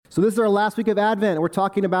So this is our last week of Advent. We're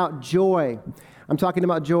talking about joy. I'm talking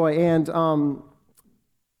about joy. And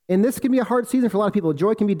this can be a hard season for a lot of people.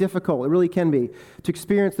 Joy can be difficult. It really can be. To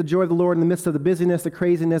experience the joy of the Lord in the midst of the busyness, the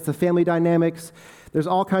craziness, the family dynamics. There's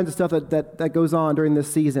all kinds of stuff that goes on during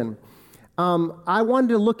this season. I wanted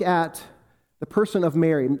to look at the person of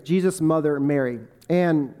Mary, Jesus' mother, Mary.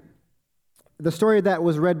 And the story that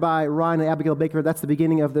was read by Ryan and Abigail Baker, that's the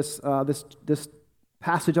beginning of this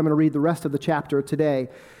passage. I'm going to read the rest of the chapter today.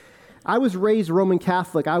 I was raised Roman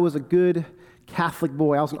Catholic. I was a good Catholic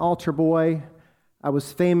boy. I was an altar boy. I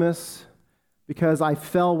was famous because I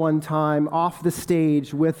fell one time off the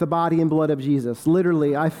stage with the body and blood of Jesus.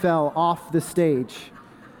 Literally, I fell off the stage.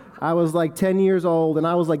 I was like 10 years old, and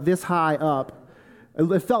I was like this high up.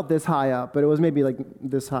 It felt this high up, but it was maybe like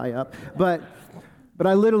this high up. But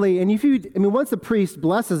I literally, and once the priest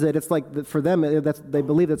blesses it, it's like, for them, they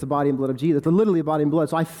believe that's the body and blood of Jesus. It's literally a body and blood.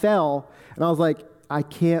 So I fell, and I was like, I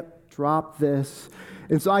can't drop this.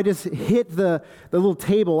 And so I just hit the little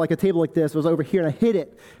table, like a table like this, was over here, and I hit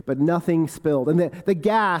it, but nothing spilled. And the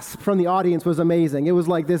gasp from the audience was amazing. It was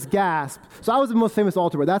like this gasp. So I was the most famous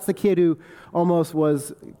altar boy. That's the kid who almost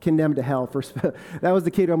was condemned to hell. That was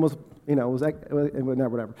the kid who almost,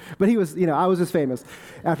 whatever. But he was, I was just famous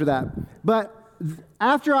after that. But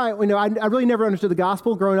after I really never understood the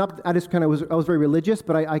gospel growing up. I was very religious,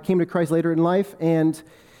 but I came to Christ later in life, and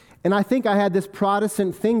I think I had this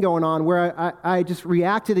Protestant thing going on where I just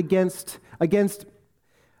reacted against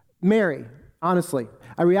Mary, honestly.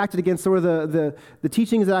 I reacted against sort of the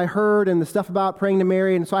teachings that I heard and the stuff about praying to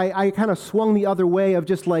Mary, and so I kind of swung the other way of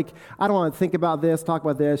just like, I don't want to think about this, talk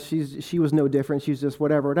about this. She was no different. She's just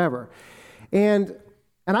whatever. And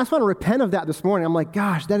I just want to repent of that this morning. I'm like,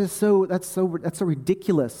 gosh, that's so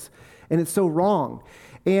ridiculous, and it's so wrong.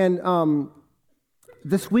 And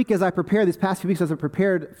this week, as I prepared, these past few weeks, as I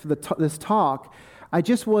prepared for this talk, I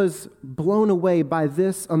just was blown away by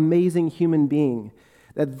this amazing human being.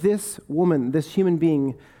 That this woman, this human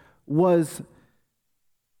being, was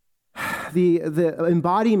the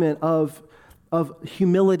embodiment of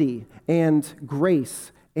humility and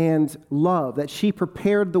grace and love, that she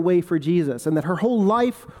prepared the way for Jesus, and that her whole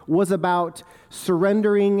life was about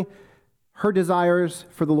surrendering her desires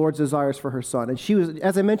for the Lord's desires for her son. And she was,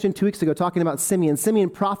 as I mentioned 2 weeks ago, talking about Simeon. Simeon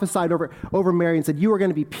prophesied over Mary and said, you are going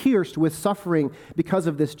to be pierced with suffering because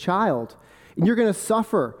of this child. And you're going to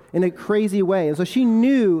suffer in a crazy way. And so she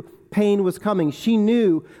knew pain was coming. She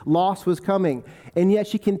knew loss was coming. And yet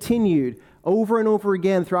she continued over and over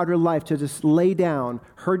again throughout her life to just lay down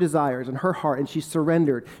her desires and her heart, and she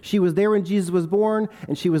surrendered. She was there when Jesus was born,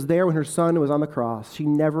 and she was there when her son was on the cross. She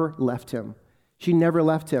never left him. She never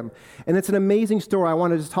left him. And it's an amazing story. I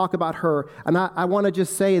want to just talk about her. And I want to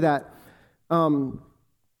just say that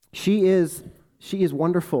she is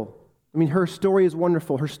wonderful. I mean, her story is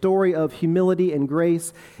wonderful. Her story of humility and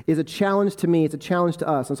grace is a challenge to me. It's a challenge to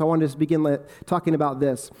us. And so I want to just begin talking about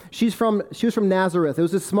this. She was from Nazareth. It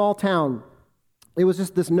was this small town. It was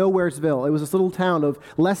just this nowheresville. It was this little town of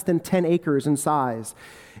less than 10 acres in size.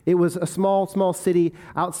 It was a small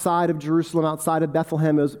outside of Jerusalem, outside of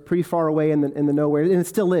Bethlehem. It was pretty far away in the nowhere, and it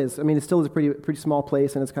still is. I mean, it still is a pretty small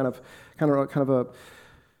place, and it's kind of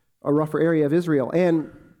a rougher area of Israel.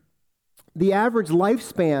 And the average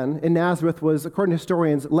lifespan in Nazareth was, according to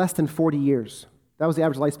historians, less than 40 years. That was the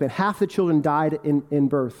average lifespan. Half the children died in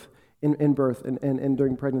birth and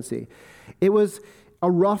during pregnancy. It was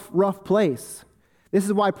a rough place. This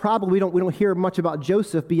is why probably we don't hear much about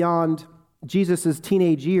Joseph beyond Jesus'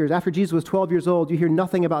 teenage years. After Jesus was 12 years old, you hear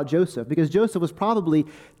nothing about Joseph, because Joseph was probably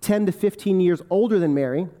 10 to 15 years older than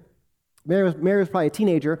Mary. Mary was probably a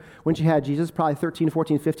teenager when she had Jesus, probably 13,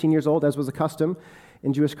 14, 15 years old, as was the custom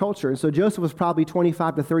in Jewish culture. And so Joseph was probably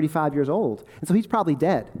 25 to 35 years old. And so he's probably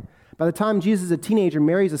dead. By the time Jesus is a teenager,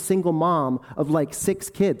 Mary's a single mom of like 6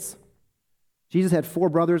 kids. Jesus had 4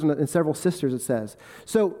 brothers and several sisters, it says.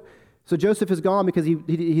 So Joseph is gone because he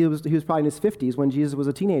was probably in his 50s when Jesus was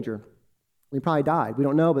a teenager. He probably died. We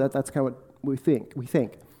don't know, but that's kind of what we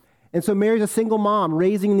think. And so Mary's a single mom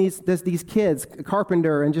raising these kids, a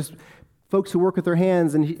carpenter, and just folks who work with their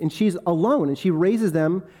hands, and she's alone, and she raises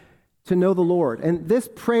them to know the Lord. And this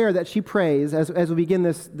prayer that she prays as we begin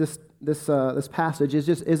this passage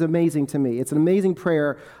is amazing to me. It's an amazing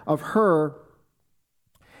prayer of her.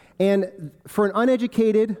 And for an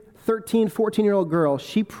uneducated 13, 14-year-old girl,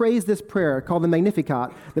 she prays this prayer called the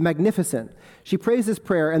Magnificat, the Magnificent. She prays this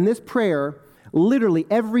prayer, and this prayer, literally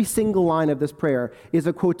every single line of this prayer is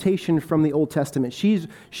a quotation from the Old Testament. She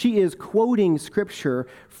is quoting Scripture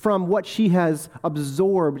from what she has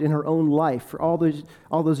absorbed in her own life for all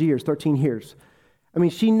those years, 13 years. I mean,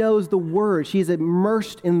 she knows the Word. She is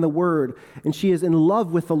immersed in the Word, and she is in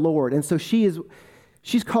love with the Lord. And so she's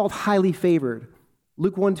called highly favored.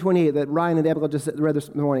 Luke 1:28 that Ryan and Abigail just read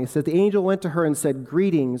this morning, it says, the angel went to her and said,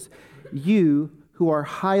 greetings, you who are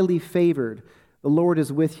highly favored. The Lord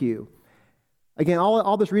is with you. Again,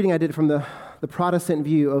 all this reading I did from the Protestant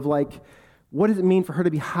view of like, what does it mean for her to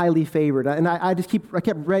be highly favored? And I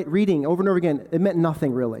kept reading over and over again. It meant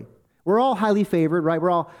nothing really. We're all highly favored, right? We're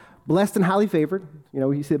all blessed and highly favored. You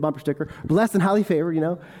know, you see the bumper sticker, blessed and highly favored, you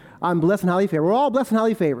know. I'm blessed and highly favored. We're all blessed and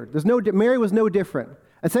highly favored. Mary was no different.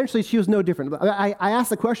 Essentially, she was no different. I asked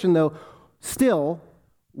the question, though, still,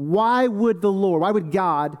 why would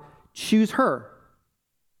God choose her?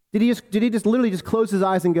 Did he just literally just close his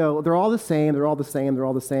eyes and go, they're all the same, they're all the same, they're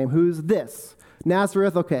all the same. Who's this?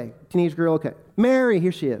 Nazareth, okay. Teenage girl, okay. Mary,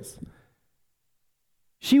 here she is.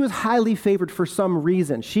 She was highly favored for some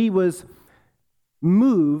reason. She was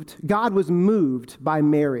moved, God was moved by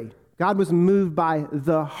Mary. God was moved by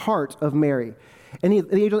the heart of Mary. And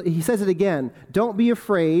he says it again, don't be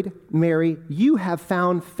afraid, Mary, you have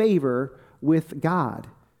found favor with God.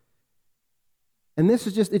 And it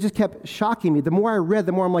just kept shocking me. The more I read,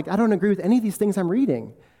 the more I'm like, I don't agree with any of these things I'm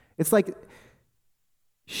reading. It's like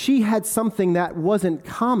she had something that wasn't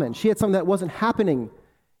common. She had something that wasn't happening.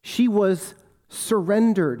 She was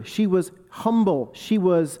surrendered. She was humble. She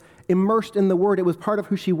was immersed in the Word. It was part of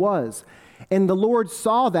who she was. And the Lord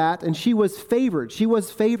saw that, and she was favored. She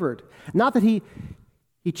was favored. Not that he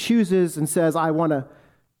chooses and says, I want to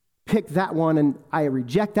pick that one and I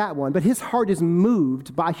reject that one, but his heart is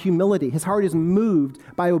moved by humility. His heart is moved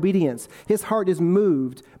by obedience. His heart is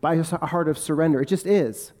moved by a heart of surrender. It just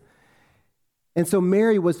is. And so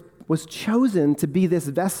Mary was chosen to be this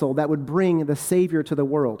vessel that would bring the Savior to the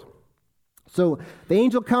world. So the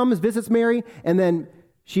angel comes, visits Mary, and then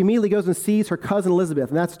she immediately goes and sees her cousin Elizabeth,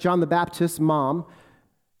 and that's John the Baptist's mom.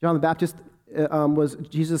 John the Baptist was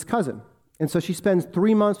Jesus' cousin. And so she spends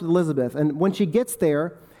 3 months with Elizabeth. And when she gets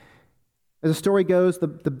there, as the story goes, the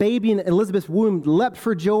baby in Elizabeth's womb leapt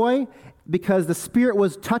for joy because the Spirit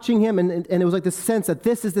was touching him, and it was like this sense that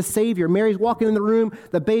this is the Savior. Mary's walking in the room,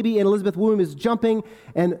 the baby in Elizabeth's womb is jumping,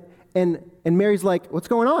 and Mary's like, what's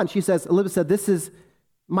going on? She says, Elizabeth said, this is,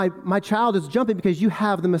 my child is jumping because you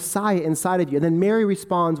have the Messiah inside of you. And then Mary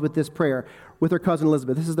responds with this prayer with her cousin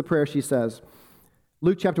Elizabeth. This is the prayer she says.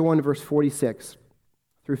 Luke chapter 1, verse 46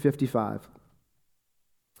 through 55.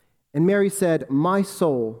 And Mary said, my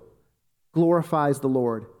soul glorifies the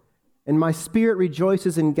Lord, and my spirit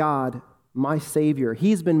rejoices in God, my Savior.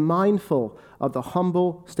 He's been mindful of the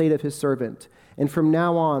humble state of his servant. And from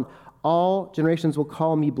now on, all generations will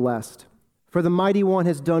call me blessed. For the Mighty One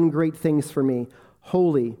has done great things for me.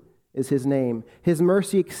 Holy is his name. His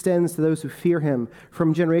mercy extends to those who fear him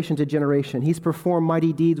from generation to generation. He's performed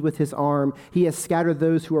mighty deeds with his arm. He has scattered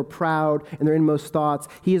those who are proud in their inmost thoughts.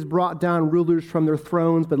 He has brought down rulers from their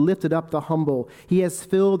thrones, but lifted up the humble. He has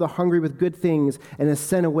filled the hungry with good things and has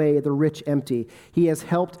sent away the rich empty. He has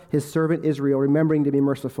helped his servant Israel, remembering to be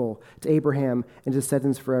merciful to Abraham and his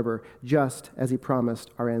descendants forever, just as he promised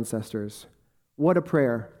our ancestors. What a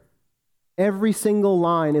prayer. Every single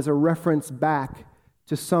line is a reference back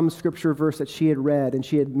to some scripture verse that she had read and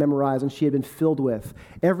she had memorized and she had been filled with.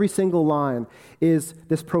 Every single line is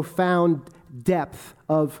this profound depth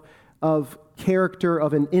of character,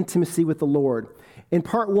 of an intimacy with the Lord. In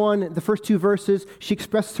part 1, the first 2 verses, she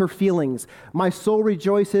expresses her feelings. My soul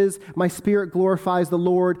rejoices, my spirit glorifies the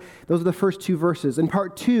Lord. Those are the first 2 verses. In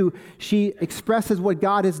part 2, she expresses what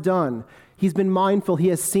God has done. He's been mindful, he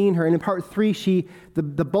has seen her. And in part 3,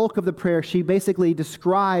 the bulk of the prayer, she basically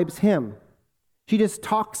describes him. She just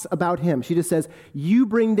talks about him. She just says, you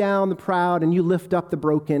bring down the proud and you lift up the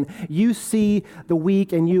broken. You see the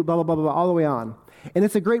weak and you blah, blah, blah, blah, all the way on. And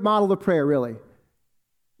it's a great model of prayer, really.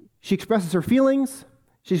 She expresses her feelings.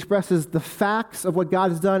 She expresses the facts of what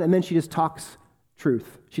God has done. And then she just talks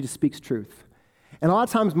truth. She just speaks truth. And a lot of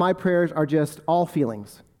times my prayers are just all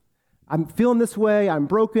feelings. I'm feeling this way. I'm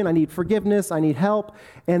broken. I need forgiveness. I need help.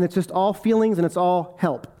 And it's just all feelings and it's all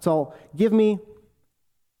help. It's all give me,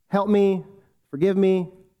 help me, forgive me.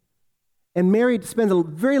 And Mary spends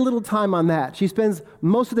very little time on that. She spends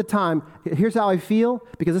most of the time, here's how I feel,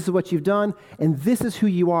 because this is what you've done, and this is who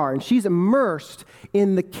you are. And she's immersed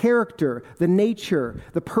in the character, the nature,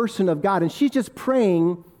 the person of God. And she's just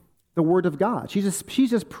praying the word of God. She's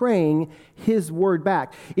just praying his word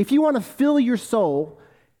back. If you want to fill your soul,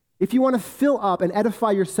 if you want to fill up and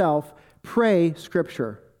edify yourself, pray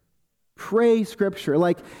Scripture. Pray Scripture.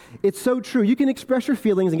 Like, it's so true. You can express your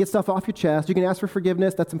feelings and get stuff off your chest. You can ask for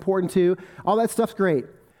forgiveness. That's important too. All that stuff's great.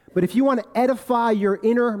 But if you want to edify your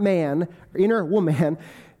inner man, or inner woman,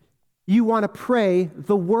 You want to pray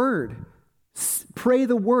the word. Pray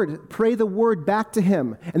the word. Pray the word back to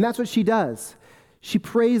him. And that's what she does. She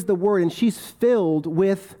prays the word, and she's filled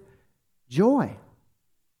with joy.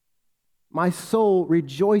 My soul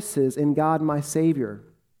rejoices in God, my Savior,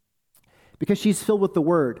 because she's filled with the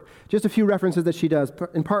word. Just a few references that she does.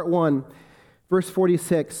 In part 1, verse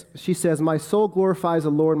 46, she says, my soul glorifies the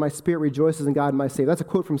Lord, my spirit rejoices in God, my Savior. That's a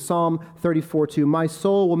quote from Psalm 34:2. My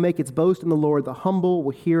soul will make its boast in the Lord, the humble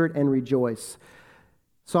will hear it and rejoice.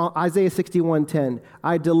 So Isaiah 61:10,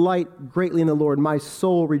 I delight greatly in the Lord, my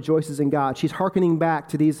soul rejoices in God. She's hearkening back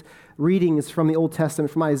to these readings from the Old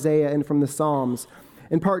Testament, from Isaiah and from the Psalms.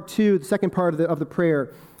 In part 2, the second part of the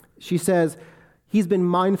prayer, she says, he's been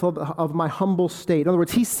mindful of my humble state. In other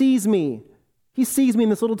words, he sees me. He sees me in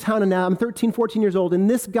this little town, and now I'm 13, 14 years old, and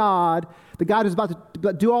this God, the God who's about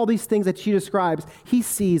to do all these things that she describes, he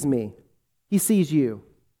sees me. He sees you.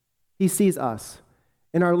 He sees us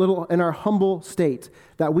in our humble state,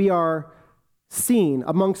 that we are seen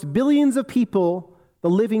amongst billions of people. The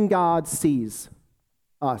living God sees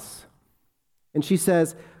us. And she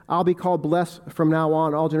says, I'll be called blessed from now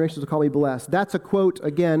on. All generations will call me blessed. That's a quote,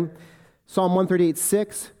 again, Psalm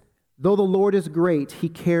 138:6. Though the Lord is great, he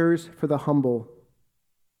cares for the humble.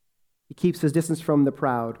 He keeps his distance from the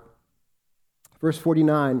proud. Verse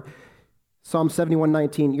 49, Psalm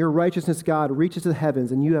 71:19. Your righteousness, God, reaches to the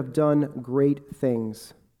heavens, and you have done great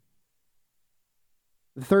things.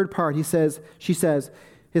 The third part, she says,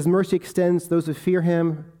 his mercy extends to those who fear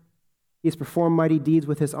him. He has performed mighty deeds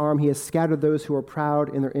with his arm. He has scattered those who are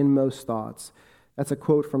proud in their inmost thoughts. That's a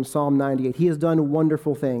quote from Psalm 98. He has done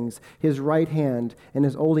wonderful things. His right hand and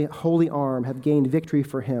his holy arm have gained victory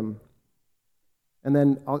for him. And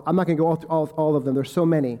then, I'm not going to go all of them. There's so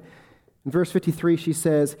many. In verse 53, she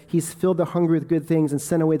says, he's filled the hungry with good things and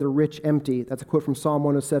sent away the rich empty. That's a quote from Psalm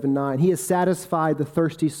 107:9. He has satisfied the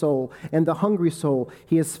thirsty soul, and the hungry soul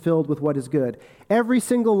he has filled with what is good. Every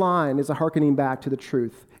single line is a hearkening back to the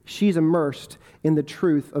truth. She's immersed in the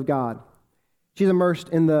truth of God. She's immersed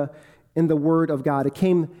in the word of God. It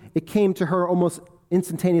came to her almost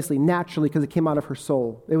instantaneously, naturally, because it came out of her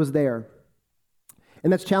soul. It was there.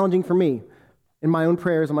 And that's challenging for me. In my own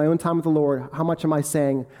prayers, in my own time with the Lord, how much am I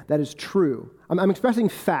saying that is true? I'm expressing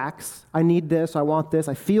facts. I need this, I want this,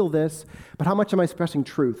 I feel this. But how much am I expressing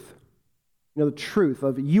truth? The truth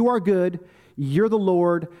of you are good, you're the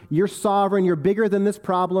Lord, you're sovereign, you're bigger than this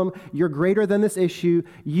problem, you're greater than this issue,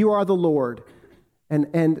 you are the Lord.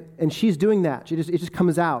 And she's doing that. It just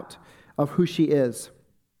comes out of who she is.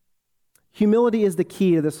 Humility is the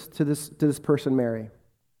key to this person, Mary.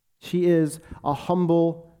 She is a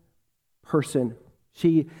humble person.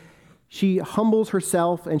 She humbles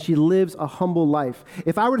herself and she lives a humble life.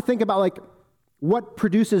 If I were to think about what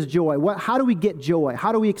produces joy, how do we get joy?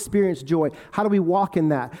 How do we experience joy? How do we walk in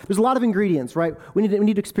that? There's a lot of ingredients, right? We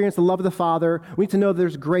need to experience the love of the Father. We need to know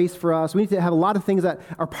there's grace for us. We need to have a lot of things that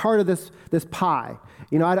are part of this pie.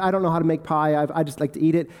 I don't know how to make pie. I just like to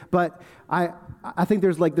eat it, but I think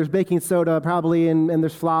there's baking soda probably, and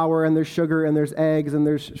there's flour, and there's sugar, and there's eggs, and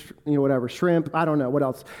there's whatever, shrimp. I don't know what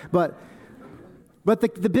else, but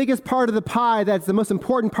the biggest part of the pie, that's the most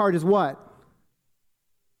important part, is what?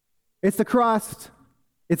 It's the crust.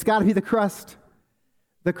 It's got to be the crust.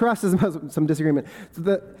 The crust is some disagreement. So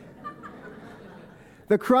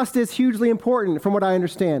the crust is hugely important from what I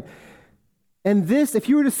understand. And this, if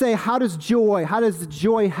you were to say, how does joy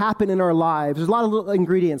happen in our lives? There's a lot of little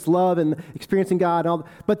ingredients, love and experiencing God, and all,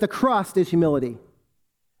 but the crust is humility.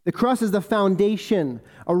 The crust is the foundation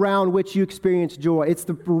around which you experience joy. It's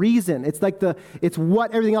the reason. It's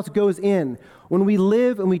what everything else goes in. When we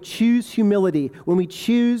live and we choose humility, when we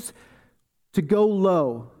choose to go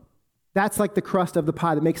low, that's like the crust of the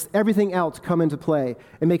pie that makes everything else come into play.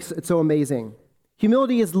 It makes it so amazing.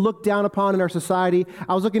 Humility is looked down upon in our society.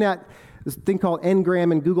 I was looking at this thing called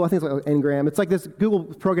Ngram in Google. I think it's like Ngram. It's like this Google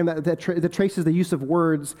program that traces the use of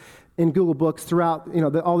words in Google Books throughout,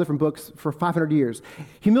 all different books for 500 years.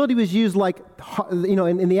 Humility was used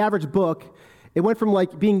in the average book. It went from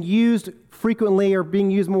being used frequently or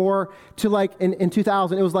being used more to in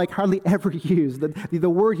 2000, it was hardly ever used. The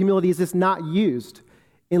word humility is just not used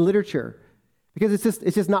in literature because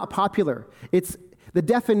it's just not popular. It's the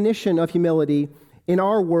definition of humility in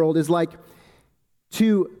our world is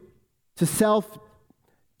to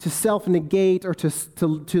self-negate or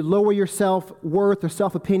to lower your self-worth or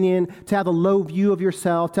self-opinion, to have a low view of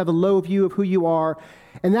yourself, to have a low view of who you are.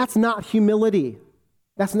 And that's not humility.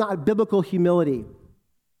 That's not biblical humility.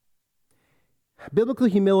 Biblical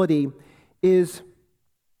humility is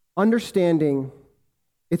understanding,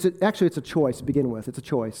 it's a choice to begin with. It's a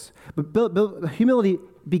choice. But humility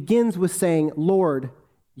begins with saying, Lord,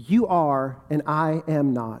 you are and I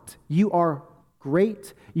am not. You are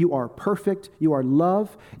great, you are perfect, you are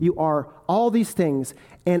love, you are all these things,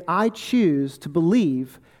 and I choose to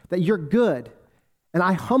believe that you're good. And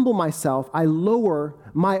I humble myself, I lower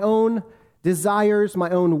my own desires, my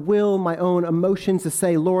own will, my own emotions to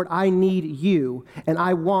say, Lord, I need you, and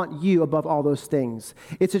I want you above all those things.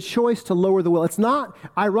 It's a choice to lower the will. It's not,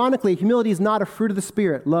 ironically, humility is not a fruit of the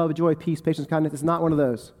Spirit. Love, joy, peace, patience, kindness. It's not one of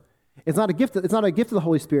those. It's not a gift of the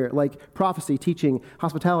Holy Spirit, like prophecy, teaching,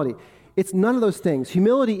 hospitality. It's none of those things.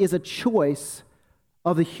 Humility is a choice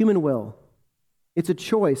of the human will. It's a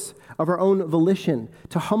choice of our own volition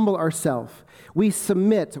to humble ourselves. We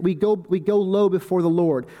submit. We go low before the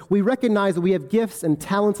Lord. We recognize that we have gifts and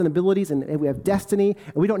talents and abilities and we have destiny,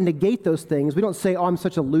 and we don't negate those things. We don't say, oh, I'm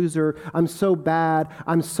such a loser. I'm so bad.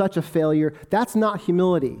 I'm such a failure. That's not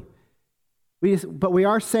humility. But we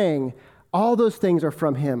are saying all those things are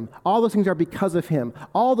from Him. All those things are because of Him.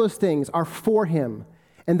 All those things are for Him.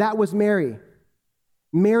 And that was Mary.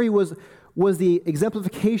 Mary was the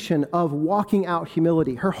exemplification of walking out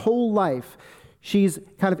humility. Her whole life, she's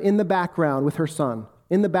kind of in the background with her son,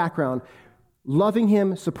 in the background, loving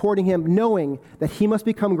him, supporting him, knowing that he must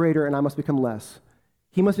become greater and I must become less.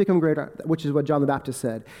 He must become greater, which is what John the Baptist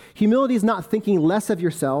said. Humility is not thinking less of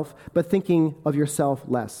yourself, but thinking of yourself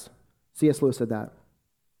less. C.S. Lewis said that.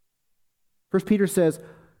 1 Peter says,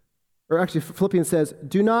 or actually Philippians says,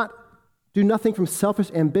 do nothing from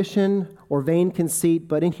selfish ambition or vain conceit,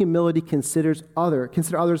 but in humility consider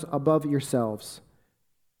others above yourselves.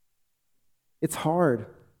 It's hard.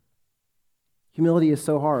 Humility is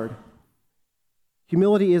so hard.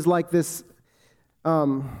 Humility is like this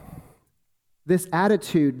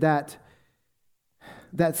attitude that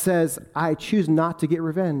says, I choose not to get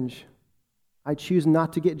revenge. I choose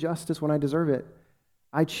not to get justice when I deserve it.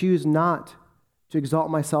 I choose not to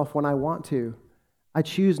exalt myself when I want to. I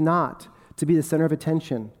choose not to be the center of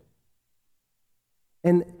attention.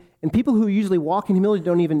 And people who usually walk in humility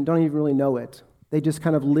don't even really know it. They just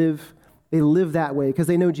kind of live that way because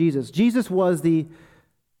they know Jesus. Jesus was the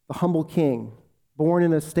humble king, born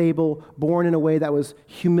in a stable, born in a way that was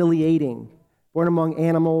humiliating, born among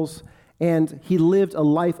animals, and he lived a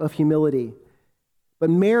life of humility. But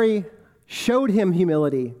Mary showed him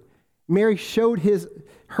humility. Mary showed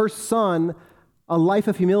her son a life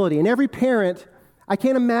of humility. And every parent, I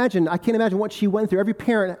can't imagine what she went through. Every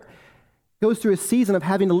parent goes through a season of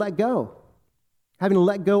having to let go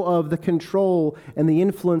of the control and the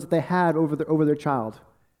influence that they had over their child.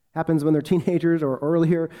 Happens when they're teenagers or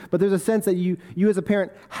earlier, but there's a sense that you as a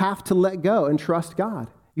parent have to let go and trust God.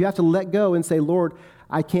 You have to let go and say, Lord,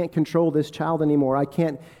 I can't control this child anymore. I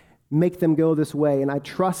can't make them go this way, and I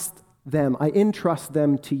trust them. I entrust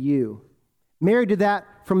them to you. Mary did that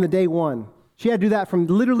from the day one. She had to do that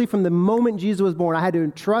literally from the moment Jesus was born. I had to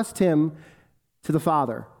entrust him to the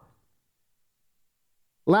Father.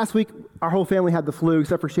 Last week, our whole family had the flu,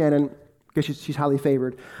 except for Shannon, because she's highly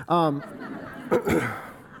favored. But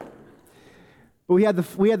we had the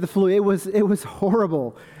flu. It was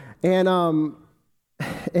horrible, and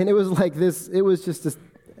it was like this. It was just this.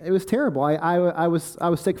 It was terrible. I was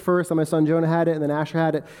sick first, and my son Jonah had it, and then Asher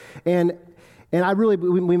had it, and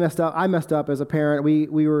we messed up. I messed up as a parent.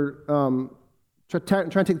 We were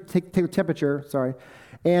trying to take the temperature. Sorry,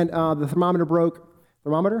 and the thermometer broke.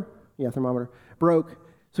 Thermometer broke.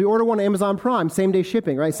 So we ordered one on Amazon Prime, same day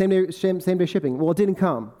shipping, right? Same day shipping. Well, it didn't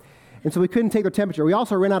come. And so we couldn't take their temperature. We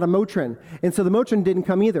also ran out of Motrin. And so the Motrin didn't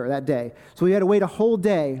come either that day. So we had to wait a whole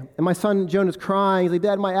day. And my son Jonah's crying. He's like,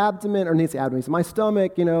 Dad, my abdomen, or needs the abdomen. He said, my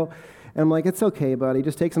stomach, And I'm like, it's okay, buddy.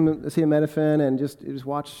 Just take some acetaminophen and just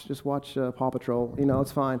watch Paw Patrol.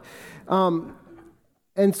 It's fine.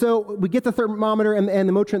 And so we get the thermometer and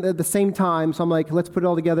the Motrin at the same time. So I'm like, let's put it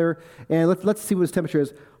all together and let's see what his temperature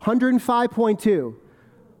is. 105.2.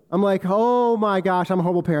 I'm like, oh my gosh, I'm a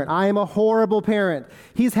horrible parent. I am a horrible parent.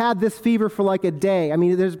 He's had this fever for like a day. I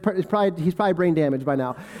mean, he's probably brain damaged by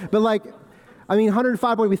now. But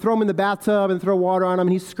 105, we throw him in the bathtub and throw water on him,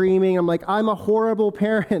 and he's screaming. I'm like, I'm a horrible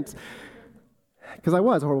parent. Because I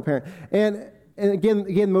was a horrible parent. And again,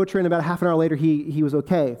 Motrin, about half an hour later, he was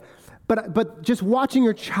okay. But just watching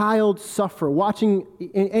your child suffer, watching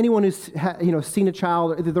anyone who's seen a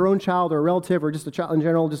child, either their own child or a relative or just a child in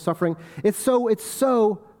general, just suffering, it's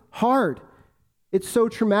so hard. It's so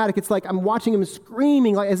traumatic. It's like I'm watching him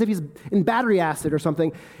screaming, like as if he's in battery acid or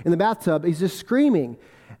something in the bathtub. He's just screaming,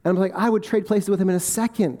 and I'm like, I would trade places with him in a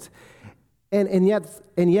second. And yet,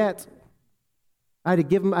 I had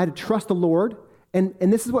to trust the Lord. And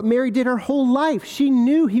this is what Mary did her whole life. She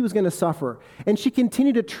knew he was going to suffer. And she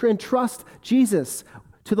continued to entrust Jesus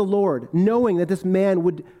to the Lord, knowing that this man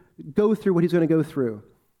would go through what he's going to go through.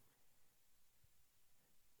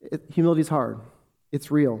 Humility is hard. It's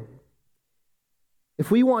real. If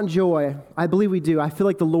we want joy, I believe we do. I feel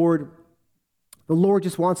like the Lord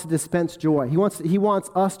just wants to dispense joy. He wants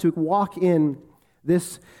us to walk in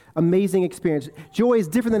this amazing experience. Joy is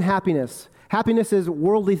different than happiness. Happiness is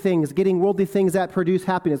worldly things, getting worldly things that produce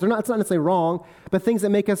happiness. It's not necessarily wrong, but things that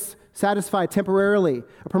make us satisfied temporarily.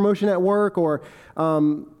 A promotion at work or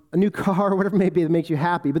a new car or whatever it may be that makes you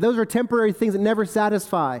happy. But those are temporary things that never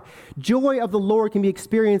satisfy. Joy of the Lord can be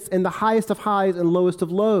experienced in the highest of highs and lowest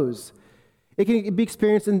of lows. It can be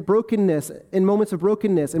experienced in brokenness, in moments of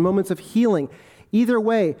brokenness, in moments of healing. Either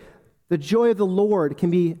way, the joy of the Lord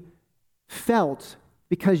can be felt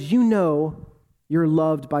because you know you're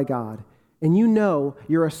loved by God. And you know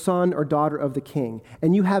you're a son or daughter of the King.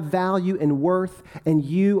 And you have value and worth, and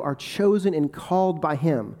you are chosen and called by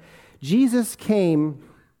Him. Jesus came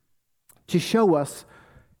to show us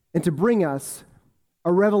and to bring us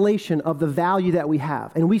a revelation of the value that we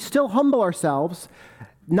have. And we still humble ourselves,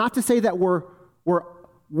 not to say that we're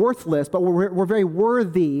worthless, but we're very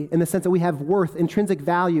worthy in the sense that we have worth, intrinsic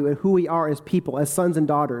value in who we are as people, as sons and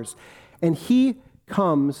daughters. And He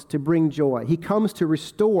comes to bring joy. He comes to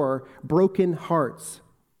restore broken hearts.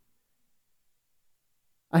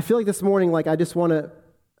 I feel like this morning, I just want to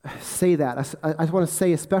say that. I just want to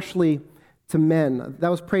say, especially to men. That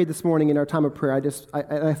was prayed this morning in our time of prayer.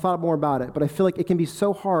 I thought more about it, but I feel like it can be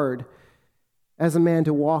so hard as a man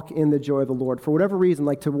to walk in the joy of the Lord. For whatever reason,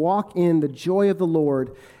 to walk in the joy of the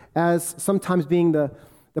Lord as sometimes being the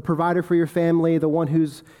provider for your family, the one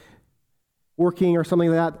who's working or something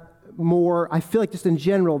like that more. I feel like just in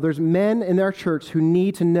general, there's men in our church who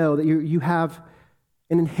need to know that you have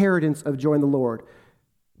an inheritance of joy in the Lord.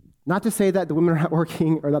 Not to say that the women are not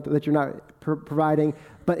working or that you're not providing,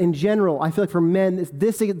 but in general, I feel like for men,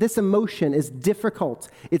 this emotion is difficult.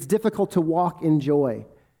 It's difficult to walk in joy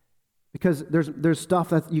because there's stuff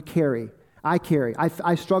that you carry. I carry.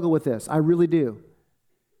 I struggle with this. I really do.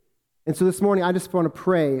 And so this morning, I just want to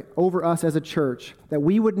pray over us as a church that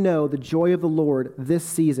we would know the joy of the Lord this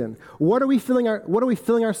season. What are we filling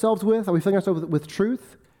ourselves with? Are we filling ourselves with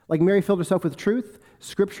truth? Like Mary filled herself with truth,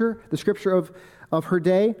 Scripture, the Scripture of her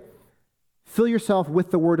day. Fill yourself with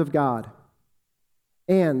the Word of God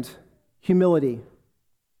and humility,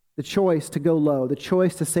 the choice to go low, the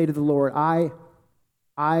choice to say to the Lord, I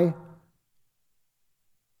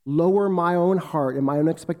lower my own heart and my own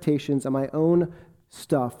expectations and my own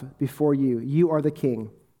stuff before you. You are the King.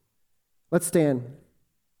 Let's stand.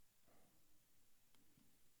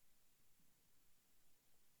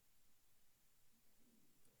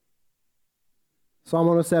 Psalm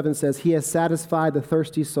 107 says, He has satisfied the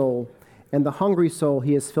thirsty soul, and the hungry soul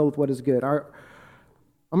He has filled with what is good.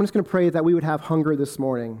 I'm just going to pray that we would have hunger this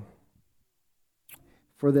morning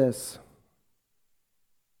for this.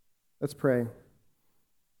 Let's pray.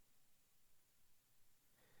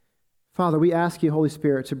 Father, we ask you, Holy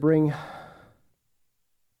Spirit, to bring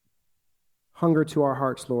hunger to our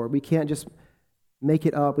hearts, Lord. We can't just make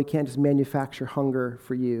it up. We can't just manufacture hunger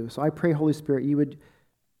for you. So I pray, Holy Spirit, you would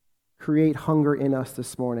create hunger in us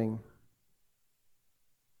this morning.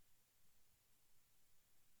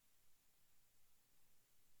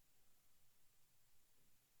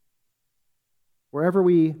 Wherever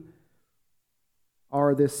we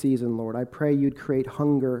are this season, Lord, I pray you'd create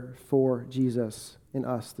hunger for Jesus in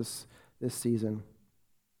us this season.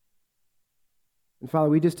 And Father,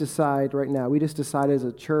 we just decide right now, as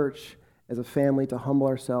a church, as a family, to humble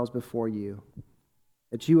ourselves before you.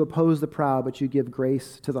 That you oppose the proud, but you give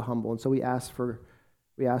grace to the humble. And so we ask for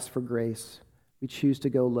grace. We choose to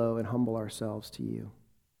go low and humble ourselves to you.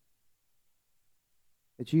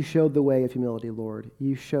 That you showed the way of humility, Lord.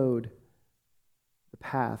 You showed the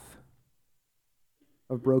path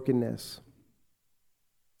of brokenness.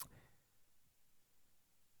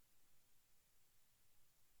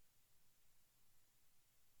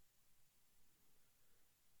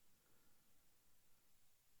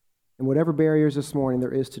 And whatever barriers this morning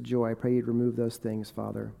there is to joy, I pray you'd remove those things,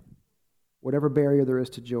 Father. Whatever barrier there is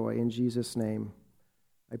to joy, in Jesus' name.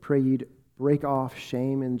 I pray you'd break off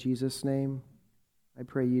shame in Jesus' name. I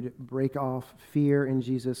pray you'd break off fear in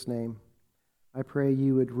Jesus' name. I pray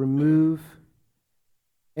you would remove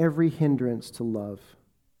every hindrance to love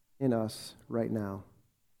in us right now.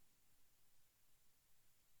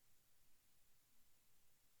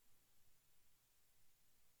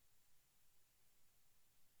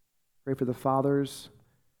 Pray for the fathers,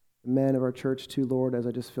 the men of our church too, Lord, as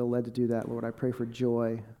I just feel led to do that, Lord. I pray for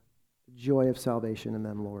joy, the joy of salvation in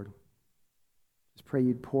them, Lord. Just pray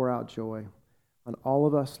you'd pour out joy on all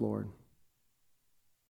of us, Lord.